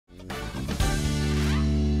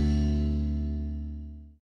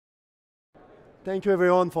Thank you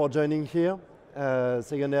everyone for joining here,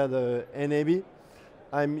 second year the NAB.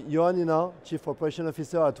 I'm Yoann Hinard, Chief Operation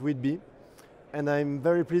Officer at Witbe, and I'm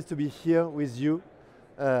very pleased to be here with you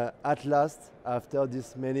at last after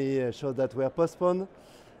these many shows that were postponed,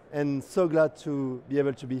 and so glad to be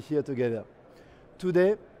able to be here together.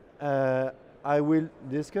 Today, I will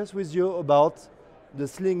discuss with you about the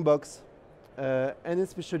Slingbox and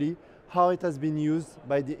especially how it has been used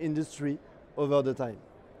by the industry over the time.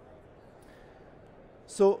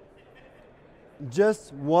 So,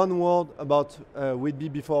 just one word about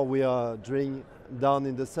Witbe before we are drilling down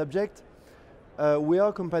in the subject. We are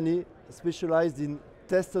a company specialized in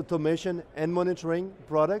test automation and monitoring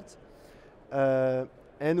products,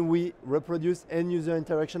 and we reproduce end user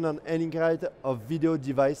interaction on any kind of video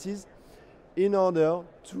devices in order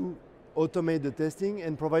to automate the testing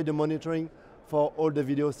and provide the monitoring for all the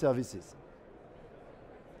video services.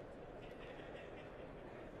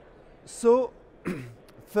 So,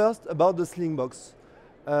 first about the Slingbox.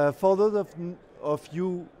 For those of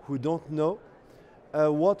you who don't know,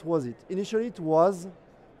 what was it? Initially it was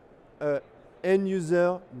an end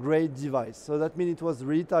user grade device. So that means it was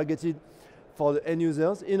really targeted for the end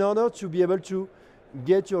users in order to be able to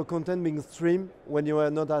get your content being streamed when you are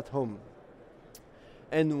not at home.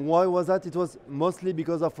 And why was that? It was mostly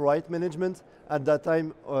because of right management. At that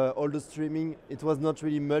time, all the streaming, it was not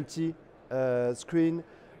really multi-screen.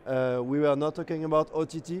 We were not talking about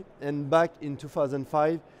OTT, and back in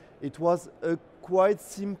 2005, it was a quite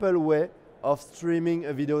simple way of streaming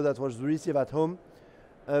a video that was received at home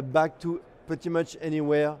back to pretty much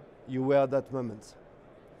anywhere you were at that moment.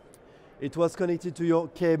 It was connected to your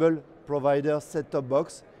cable provider set-top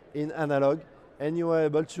box in analog, and you were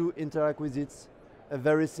able to interact with it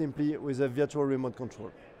very simply with a virtual remote control.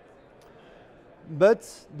 But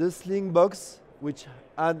the Slingbox, which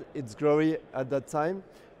had its glory at that time,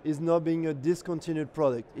 is now being a discontinued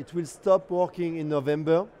product. It will stop working in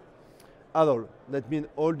November at all. That means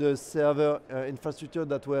all the server infrastructure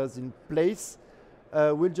that was in place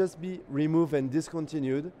will just be removed and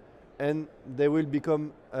discontinued, and they will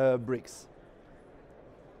become bricks.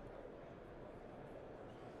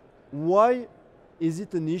 Why is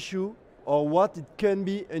it an issue, or what it can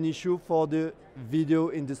be an issue for the video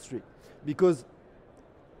industry? Because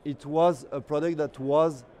it was a product that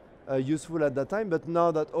was useful at that time, but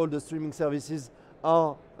now that all the streaming services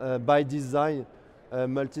are by design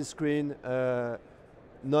multi-screen,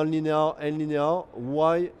 non-linear and linear,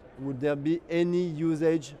 why would there be any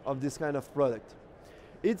usage of this kind of product?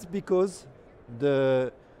 It's because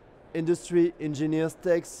the industry engineers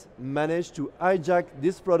techs managed to hijack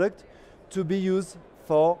this product to be used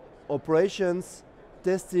for operations,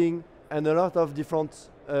 testing, and a lot of different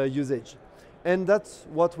usage. And that's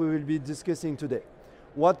what we will be discussing today.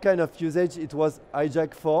 What kind of usage it was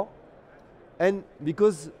hijacked for, and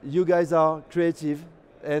because you guys are creative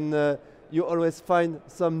and you always find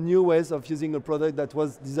some new ways of using a product that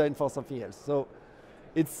was designed for something else. So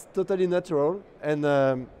it's totally natural,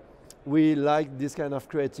 and we like this kind of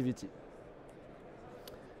creativity.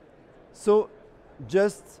 So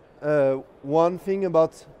just one thing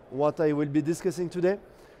about what I will be discussing today.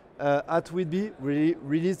 At Witbe, we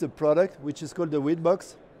released a product which is called the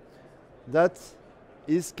Witbox. That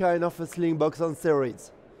is kind of a Slingbox on steroids.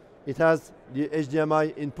 It has the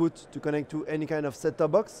HDMI input to connect to any kind of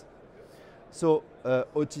set-top box. So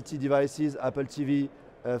OTT devices, Apple TV,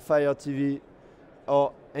 Fire TV,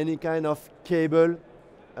 or any kind of cable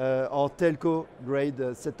or telco grade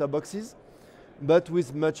set-top boxes, but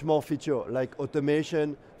with much more feature like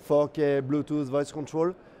automation, 4K, Bluetooth, voice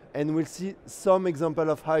control, and we'll see some example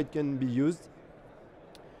of how it can be used.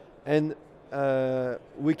 And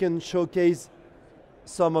we can showcase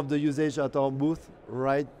some of the usage at our booth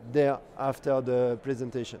right there after the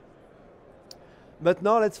presentation. But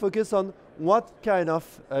now let's focus on what kind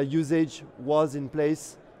of usage was in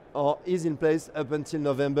place or is in place up until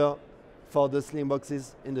November for the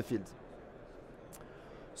Slingboxes in the field.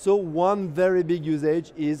 So one very big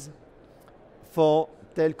usage is for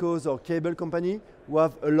telcos or cable company who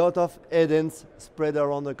have a lot of headends spread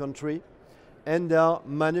around the country, and they are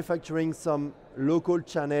manufacturing some local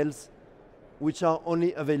channels which are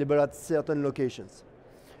only available at certain locations.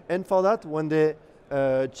 And for that, when they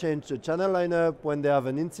change the channel lineup, when they have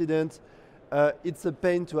an incident, it's a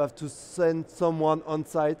pain to have to send someone on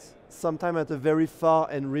site, sometime at a very far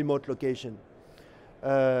and remote location.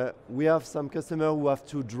 We have some customers who have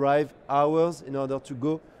to drive hours in order to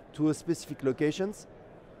go to a specific locations.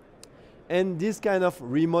 And this kind of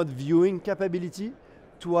remote viewing capability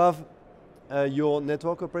to have your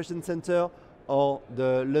network operation center or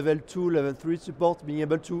the level 2, level 3 support being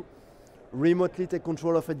able to remotely take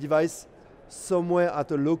control of a device somewhere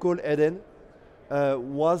at a local head-end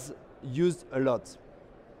was used a lot,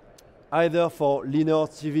 either for linear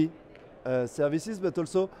TV services, but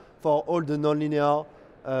also for all the non-linear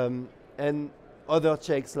and other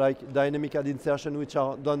checks like dynamic ad insertion, which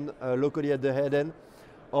are done locally at the head-end,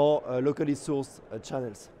 or locally sourced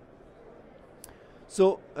channels.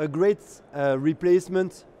 So a great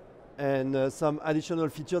replacement and some additional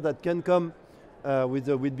feature that can come with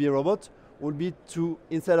the Witbe robot would be to,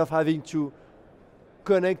 instead of having to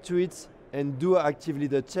connect to it and do actively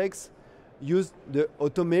the checks, use the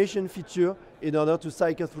automation feature in order to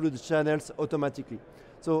cycle through the channels automatically.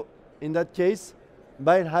 So in that case,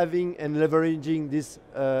 by having and leveraging this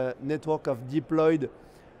network of deployed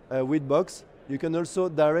Witbox, you can also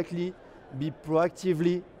directly be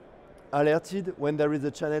proactively alerted when there is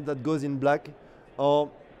a channel that goes in black, or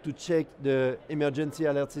to check the emergency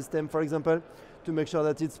alert system, for example, to make sure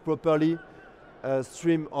that it's properly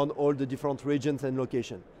streamed on all the different regions and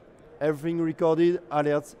locations. Everything recorded,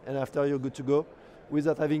 alerts, and after you're good to go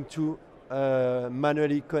without having to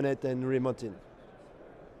manually connect and remote in.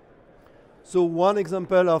 So one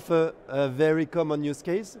example of a very common use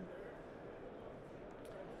case.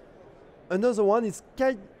 Another one is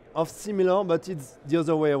kind of similar, but it's the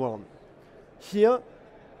other way around. Here,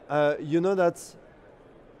 you know that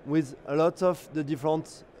with a lot of the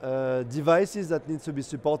different devices that need to be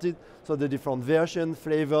supported, so the different versions,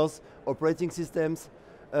 flavors, operating systems,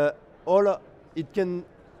 it can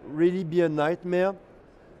really be a nightmare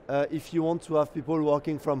if you want to have people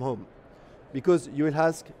working from home. Because you will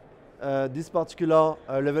ask this particular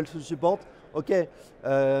level 2 support, okay,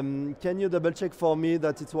 can you double check for me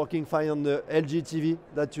that it's working fine on the LG TV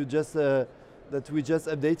that you just that we just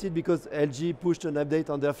updated, because LG pushed an update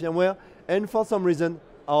on their firmware, and for some reason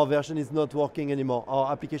our version is not working anymore, our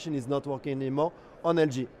application is not working anymore on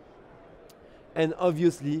LG. And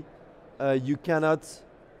obviously you cannot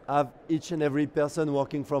have each and every person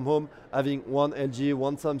working from home having one LG,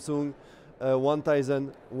 one Samsung, one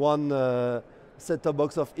Tizen, one set-top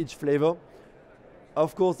box of each flavor.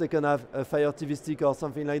 Of course they can have a Fire TV stick or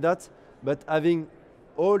something like that, but having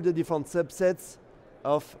all the different subsets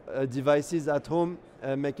of devices at home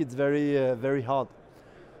make it very hard.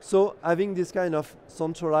 So having this kind of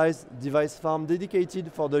centralized device farm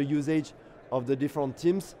dedicated for the usage of the different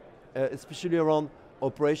teams, especially around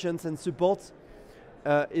operations and support,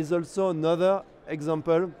 is also another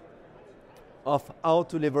example of how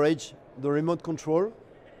to leverage the remote control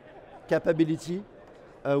capability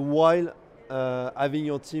while having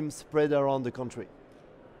your team spread around the country.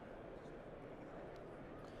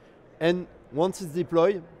 And once it's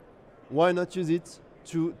deployed, why not use it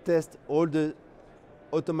to test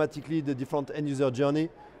automatically the different end user journey,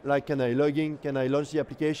 like can I log in, can I launch the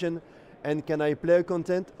application, and can I play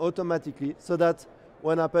content automatically, so that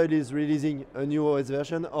when Apple is releasing a new OS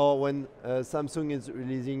version, or when Samsung is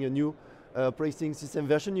releasing a new operating system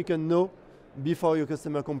version, you can know before your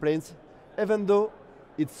customer complains, even though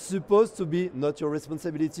it's supposed to be not your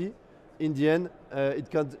responsibility. In the end,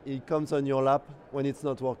 it comes on your lap when it's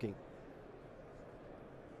not working.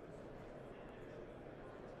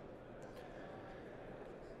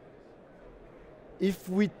 If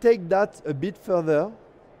we take that a bit further,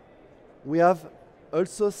 we have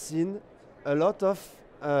also seen a lot of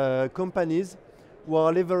companies who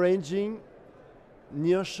are leveraging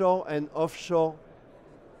nearshore and offshore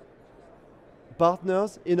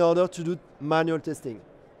partners in order to do manual testing.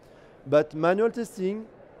 But manual testing,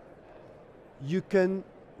 you can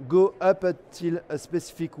go up until a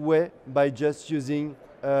specific way by just using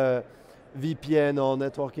VPN or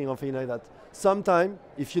networking or things like that. Sometimes,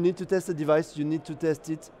 if you need to test a device, you need to test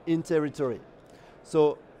it in territory.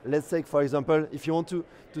 So let's take, for example, if you want to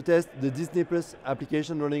test the Disney Plus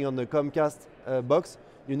application running on the Comcast box,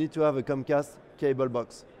 you need to have a Comcast cable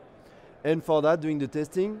box. And for that, doing the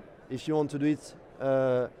testing, if you want to do it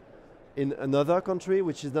in another country,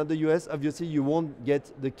 which is not the US, obviously you won't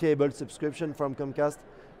get the cable subscription from Comcast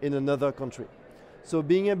in another country. So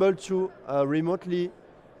being able to remotely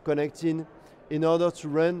connect in order to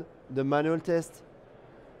run the manual test,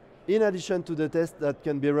 in addition to the test that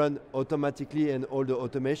can be run automatically and all the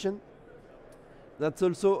automation, that's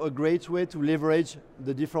also a great way to leverage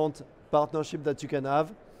the different partnerships that you can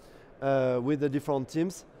have with the different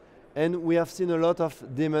teams. And we have seen a lot of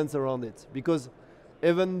demands around it, because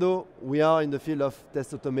even though we are in the field of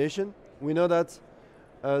test automation, we know that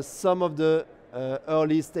some of the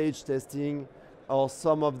early stage testing or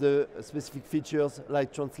some of the specific features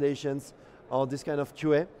like translations or this kind of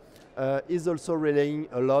QA is also relying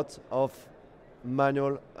a lot of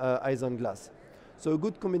manual eyes on glass. So a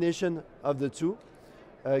good combination of the two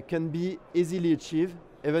can be easily achieved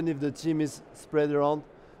even if the team is spread around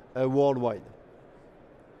worldwide.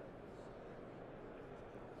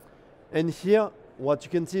 And here, what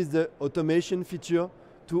you can see is the automation feature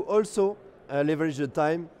to also leverage the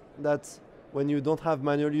time that when you don't have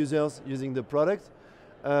manual users using the product,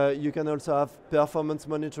 you can also have performance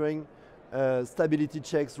monitoring, stability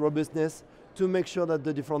checks, robustness, to make sure that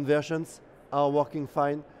the different versions are working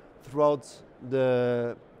fine throughout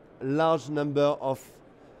the large number of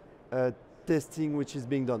testing which is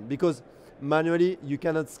being done. Because manually, you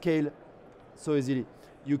cannot scale so easily.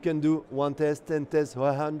 You can do 1 test, 10 tests,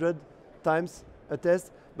 100 times a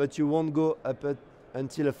test, but you won't go up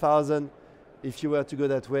until 1,000 if you were to go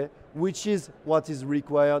that way, which is what is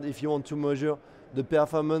required if you want to measure the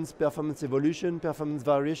performance evolution, performance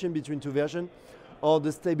variation between two versions, or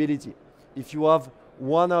the stability. If you have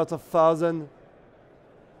 1 out of 1,000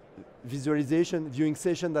 visualization, viewing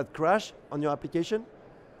session that crash on your application,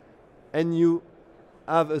 and you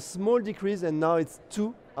have a small decrease and now it's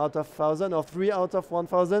 2 out of 1,000 or 3 out of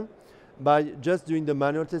 1,000, by just doing the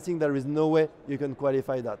manual testing, there is no way you can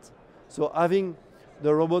qualify that. So having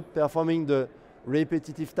the robot performing the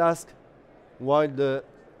repetitive task while the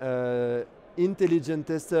intelligent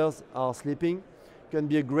testers are sleeping can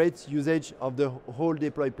be a great usage of the whole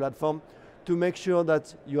deploy platform to make sure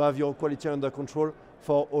that you have your quality under control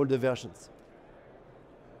for all the versions.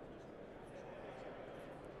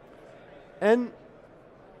 And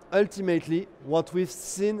ultimately, what we've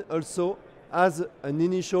seen also as an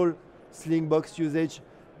initial Slingbox usage,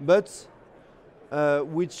 but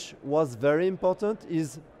which was very important,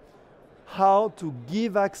 is how to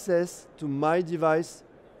give access to my device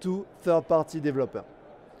to third-party developer.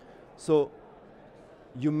 So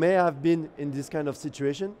you may have been in this kind of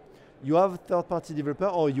situation. You have a third-party developer,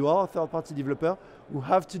 or you are a third-party developer who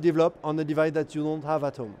have to develop on a device that you don't have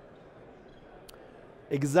at home.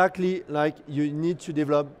 Exactly like you need to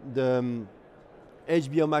develop the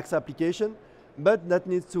HBO Max application, but that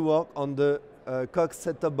needs to work on the Cox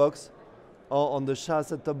set-top box or on the SHA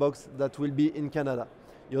set-top box that will be in Canada.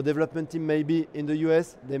 Your development team may be in the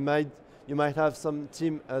US, you might have some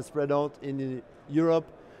team spread out in Europe,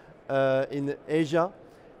 in Asia,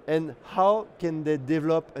 and how can they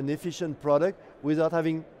develop an efficient product without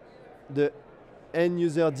having the end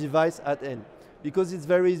user device at end? Because it's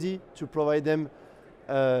very easy to provide them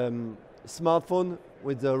smartphone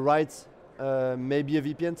with the right, maybe a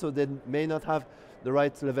VPN, so they may not have the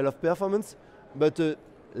right level of performance, but a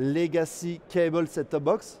legacy cable set-top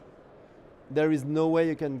box, there is no way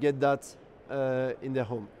you can get that in their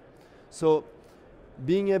home. So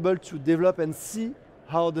being able to develop and see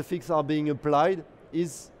how the fixes are being applied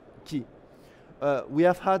is key. We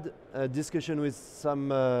have had a discussion with some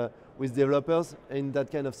with developers in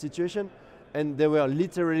that kind of situation, and they were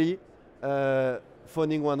literally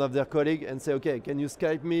phoning one of their colleagues and say, okay, can you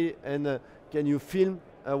Skype me and can you film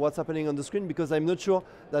what's happening on the screen, because I'm not sure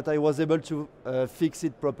that I was able to fix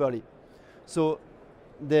it properly. So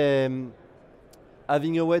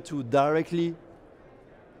having a way to directly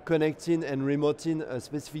connect in and remote in a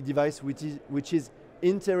specific device which is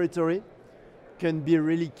in territory can be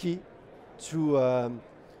really key to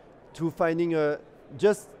finding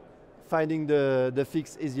the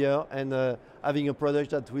fix easier and having a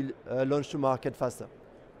product that will launch to market faster.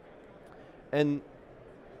 And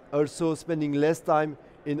also spending less time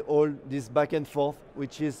in all this back and forth,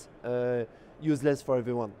 which is useless for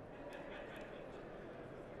everyone.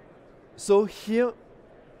 So here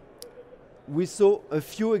we saw a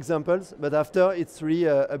few examples, but after it's really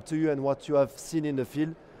up to you and what you have seen in the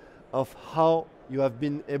field of how you have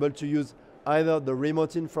been able to use either the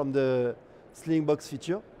remote in from the Slingbox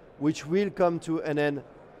feature, which will come to an end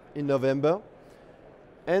in November,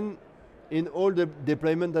 and in all the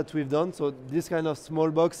deployment that we've done. So this kind of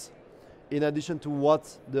small box, in addition to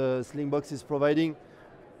what the Slingbox is providing,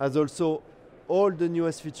 has also all the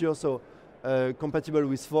newest features, so compatible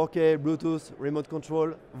with 4K, Bluetooth, remote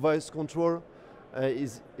control, voice control.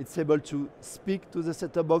 It's able to speak to the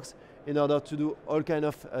set-top box in order to do all kind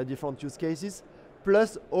of different use cases,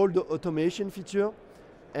 plus all the automation feature,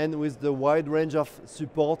 and with the wide range of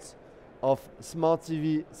support of smart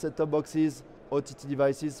TV, set-top boxes, OTT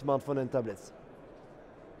devices, smartphone and tablets.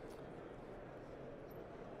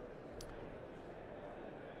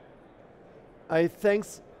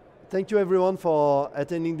 Thank you everyone for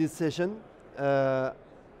attending this session.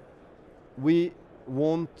 We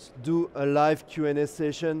won't do a live Q&A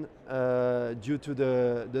session due to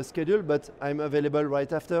the schedule, but I'm available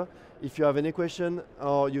right after. If you have any question,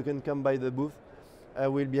 or you can come by the booth, I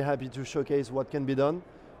will be happy to showcase what can be done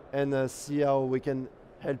and see how we can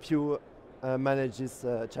help you manage this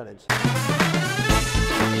challenge.